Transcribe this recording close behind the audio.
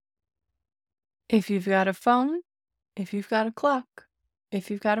If you've got a phone, if you've got a clock, if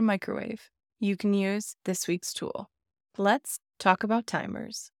you've got a microwave, you can use this week's tool. Let's talk about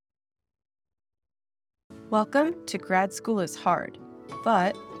timers. Welcome to Grad School is Hard,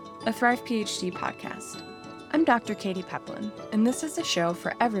 but a Thrive PhD podcast. I'm Dr. Katie Peplin, and this is a show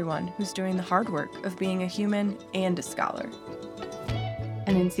for everyone who's doing the hard work of being a human and a scholar.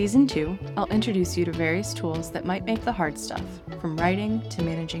 And in Season 2, I'll introduce you to various tools that might make the hard stuff, from writing to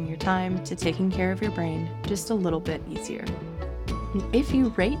managing your time to taking care of your brain, just a little bit easier. And if you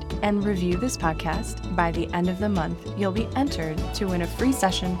rate and review this podcast, by the end of the month, you'll be entered to win a free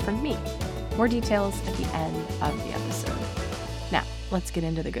session from me. More details at the end of the episode. Now, let's get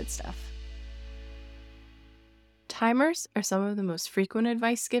into the good stuff. Timers are some of the most frequent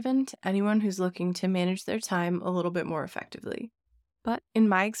advice given to anyone who's looking to manage their time a little bit more effectively. But in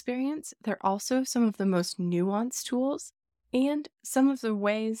my experience, they're also some of the most nuanced tools and some of the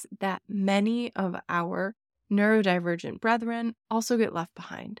ways that many of our neurodivergent brethren also get left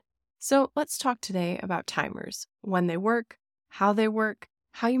behind. So let's talk today about timers, when they work, how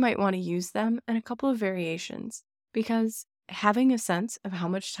you might want to use them, and a couple of variations, because having a sense of how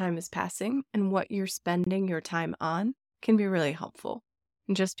much time is passing and what you're spending your time on can be really helpful.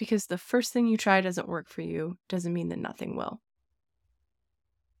 And just because the first thing you try doesn't work for you doesn't mean that nothing will.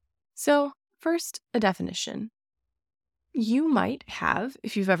 So, first, a definition. You might have,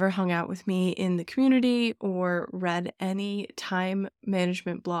 if you've ever hung out with me in the community or read any time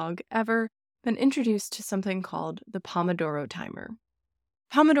management blog ever, been introduced to something called the Pomodoro timer.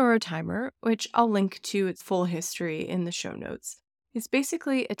 Pomodoro timer, which I'll link to its full history in the show notes, is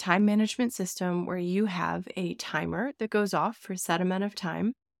basically a time management system where you have a timer that goes off for a set amount of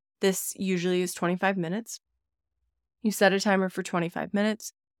time. This usually is 25 minutes. You set a timer for 25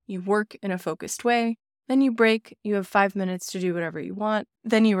 minutes. You work in a focused way, then you break, you have 5 minutes to do whatever you want,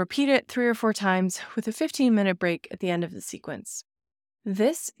 then you repeat it 3 or 4 times with a 15-minute break at the end of the sequence.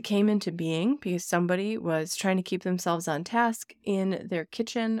 This came into being because somebody was trying to keep themselves on task in their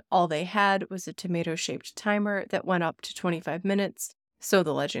kitchen. All they had was a tomato-shaped timer that went up to 25 minutes, so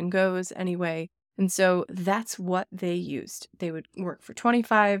the legend goes anyway, and so that's what they used. They would work for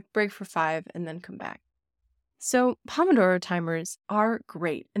 25, break for 5, and then come back. So Pomodoro timers are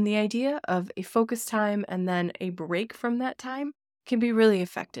great, and the idea of a focus time and then a break from that time can be really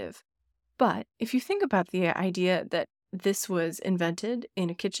effective. But if you think about the idea that this was invented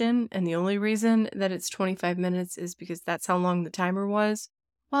in a kitchen and the only reason that it's 25 minutes is because that's how long the timer was,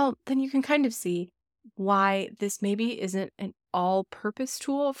 well, then you can kind of see why this maybe isn't an all-purpose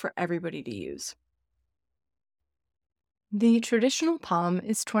tool for everybody to use. The traditional POM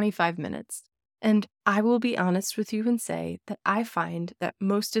is 25 minutes. And I will be honest with you and say that I find that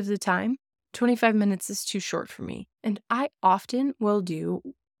most of the time, 25 minutes is too short for me. And I often will do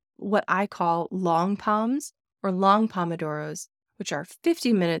what I call long POMs or long Pomodoros, which are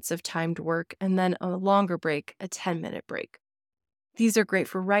 50 minutes of timed work and then a longer break, a 10-minute break. These are great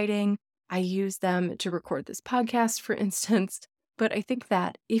for writing. I use them to record this podcast, for instance. But I think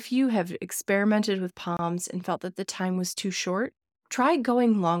that if you have experimented with POMs and felt that the time was too short, try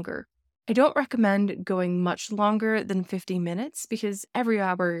going longer. I don't recommend going much longer than 50 minutes because every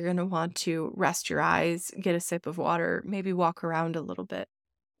hour you're going to want to rest your eyes, get a sip of water, maybe walk around a little bit.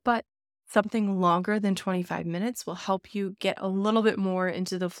 But something longer than 25 minutes will help you get a little bit more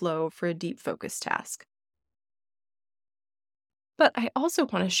into the flow for a deep focus task. But I also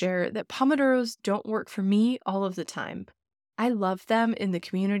want to share that Pomodoros don't work for me all of the time. I love them in the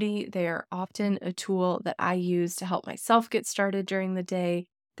community. They are often a tool that I use to help myself get started during the day.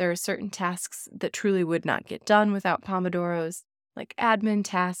 There are certain tasks that truly would not get done without Pomodoros, like admin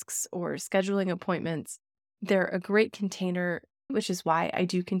tasks or scheduling appointments. They're a great container, which is why I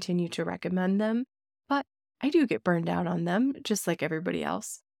do continue to recommend them, but I do get burned out on them, just like everybody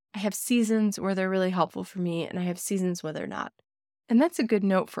else. I have seasons where they're really helpful for me, and I have seasons where they're not. And that's a good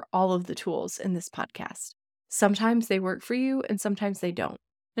note for all of the tools in this podcast. Sometimes they work for you, and sometimes they don't.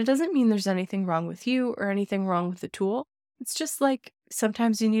 It doesn't mean there's anything wrong with you or anything wrong with the tool. It's just like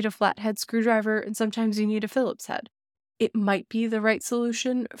sometimes you need a flathead screwdriver and sometimes you need a Phillips head. It might be the right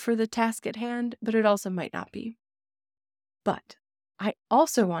solution for the task at hand, but it also might not be. But I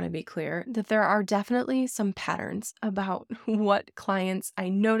also want to be clear that there are definitely some patterns about what clients I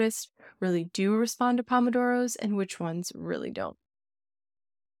noticed really do respond to Pomodoros and which ones really don't.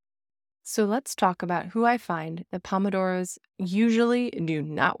 So let's talk about who I find that Pomodoros usually do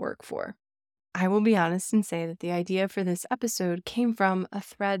not work for. I will be honest and say that the idea for this episode came from a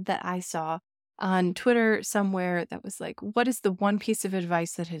thread that I saw on Twitter somewhere that was like, what is the one piece of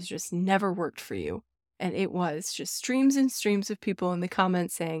advice that has just never worked for you? And it was just streams and streams of people in the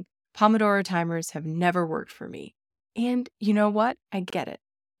comments saying, Pomodoro timers have never worked for me. And you know what? I get it.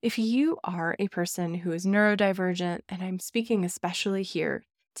 If you are a person who is neurodivergent, and I'm speaking especially here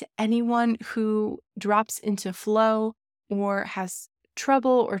to anyone who drops into flow or has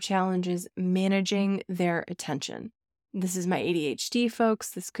trouble or challenges managing their attention. This is my ADHD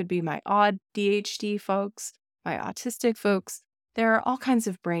folks. This could be my odd DHD folks, my autistic folks. There are all kinds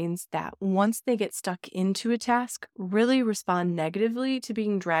of brains that, once they get stuck into a task, really respond negatively to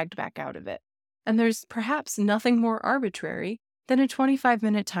being dragged back out of it. And there's perhaps nothing more arbitrary than a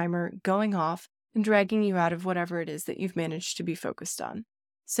 25-minute timer going off and dragging you out of whatever it is that you've managed to be focused on.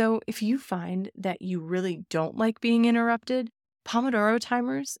 So if you find that you really don't like being interrupted, Pomodoro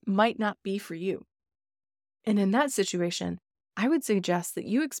timers might not be for you. And in that situation, I would suggest that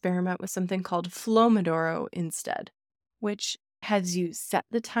you experiment with something called Flowmodoro instead, which has you set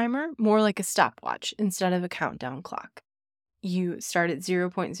the timer more like a stopwatch instead of a countdown clock. You start at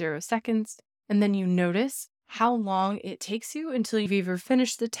 0.0 seconds, and then you notice how long it takes you until you've either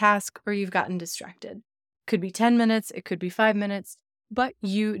finished the task or you've gotten distracted. Could be 10 minutes, it could be 5 minutes, but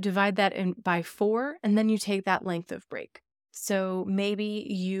you divide that in by 4, and then you take that length of break. So maybe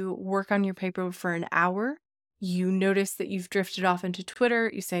you work on your paper for an hour, you notice that you've drifted off into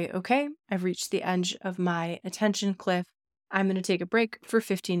Twitter, you say, okay, I've reached the edge of my attention cliff, I'm going to take a break for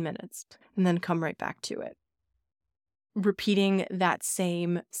 15 minutes, and then come right back to it. Repeating that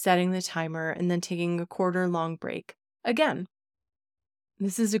same, setting the timer, and then taking a quarter-long break. Again,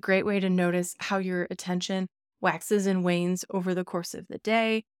 this is a great way to notice how your attention waxes and wanes over the course of the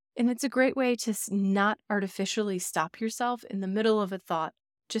day, and it's a great way to not artificially stop yourself in the middle of a thought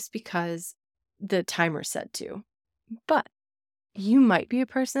just because the timer said to. But you might be a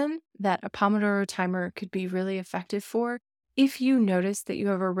person that a Pomodoro timer could be really effective for if you notice that you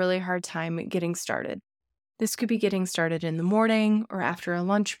have a really hard time getting started. This could be getting started in the morning or after a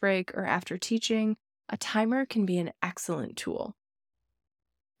lunch break or after teaching. A timer can be an excellent tool,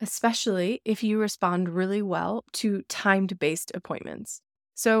 especially if you respond really well to timed-based appointments.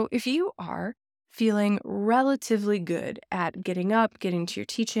 So if you are feeling relatively good at getting up, getting to your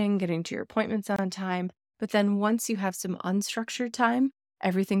teaching, getting to your appointments on time, but then once you have some unstructured time,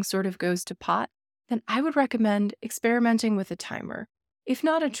 everything sort of goes to pot, then I would recommend experimenting with a timer. If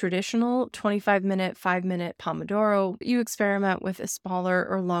not a traditional 25-minute, 5-minute Pomodoro, you experiment with a smaller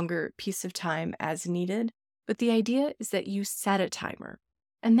or longer piece of time as needed. But the idea is that you set a timer.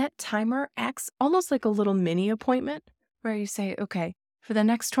 And that timer acts almost like a little mini appointment where you say, okay, for the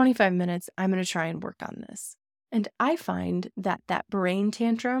next 25 minutes, I'm going to try and work on this. And I find that that brain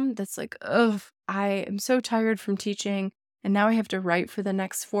tantrum that's like, ugh, I am so tired from teaching, and now I have to write for the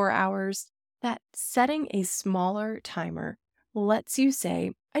next 4 hours, that setting a smaller timer lets you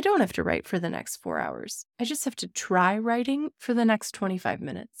say, I don't have to write for the next 4 hours. I just have to try writing for the next 25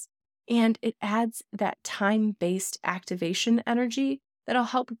 minutes. And it adds that time-based activation energy that'll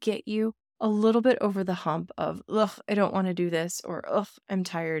help get you a little bit over the hump of, ugh, I don't want to do this, or ugh, I'm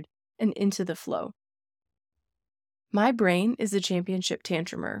tired, and into the flow. My brain is a championship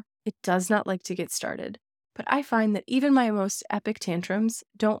tantrumer. It does not like to get started, but I find that even my most epic tantrums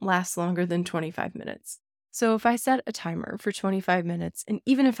don't last longer than 25 minutes. So if I set a timer for 25 minutes, and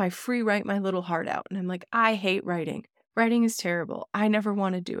even if I free write my little heart out, and I'm like, I hate writing is terrible, I never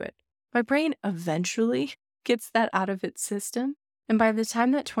want to do it, my brain eventually gets that out of its system. And by the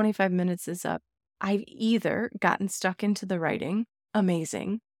time that 25 minutes is up, I've either gotten stuck into the writing,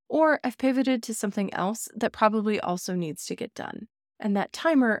 amazing, or I've pivoted to something else that probably also needs to get done. And that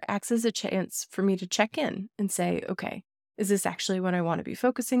timer acts as a chance for me to check in and say, okay, is this actually what I want to be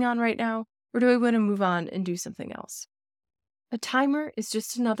focusing on right now? Or do I want to move on and do something else? A timer is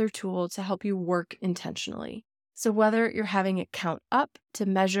just another tool to help you work intentionally. So whether you're having it count up to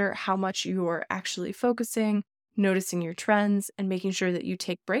measure how much you're actually focusing, noticing your trends, and making sure that you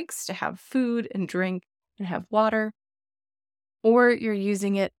take breaks to have food and drink and have water, or you're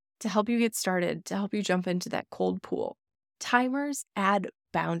using it to help you get started, to help you jump into that cold pool. Timers add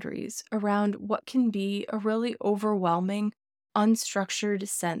boundaries around what can be a really overwhelming, unstructured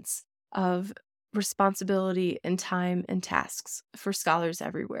sense of responsibility and time and tasks for scholars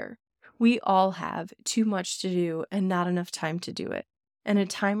everywhere. We all have too much to do and not enough time to do it. And a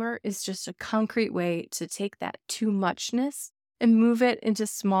timer is just a concrete way to take that too muchness and move it into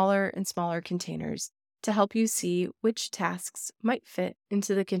smaller and smaller containers to help you see which tasks might fit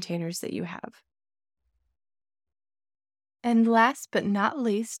into the containers that you have. And last but not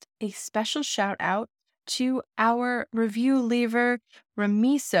least, a special shout out to our review leaver,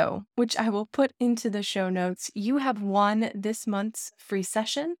 Ramiso, which I will put into the show notes. You have won this month's free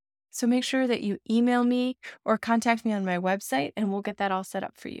session So make sure that you email me or contact me on my website, and we'll get that all set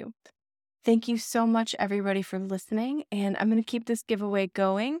up for you. Thank you so much, everybody, for listening, and I'm going to keep this giveaway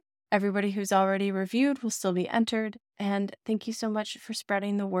going. Everybody who's already reviewed will still be entered, and thank you so much for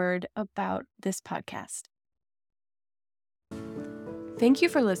spreading the word about this podcast. Thank you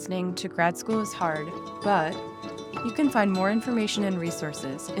for listening to Grad School is Hard, but you can find more information and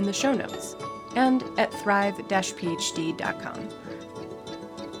resources in the show notes and at thrive-phd.com.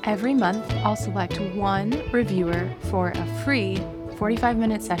 Every month, I'll select one reviewer for a free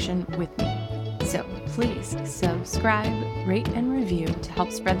 45-minute session with me. So please subscribe, rate, and review to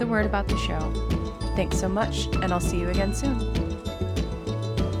help spread the word about the show. Thanks so much, and I'll see you again soon.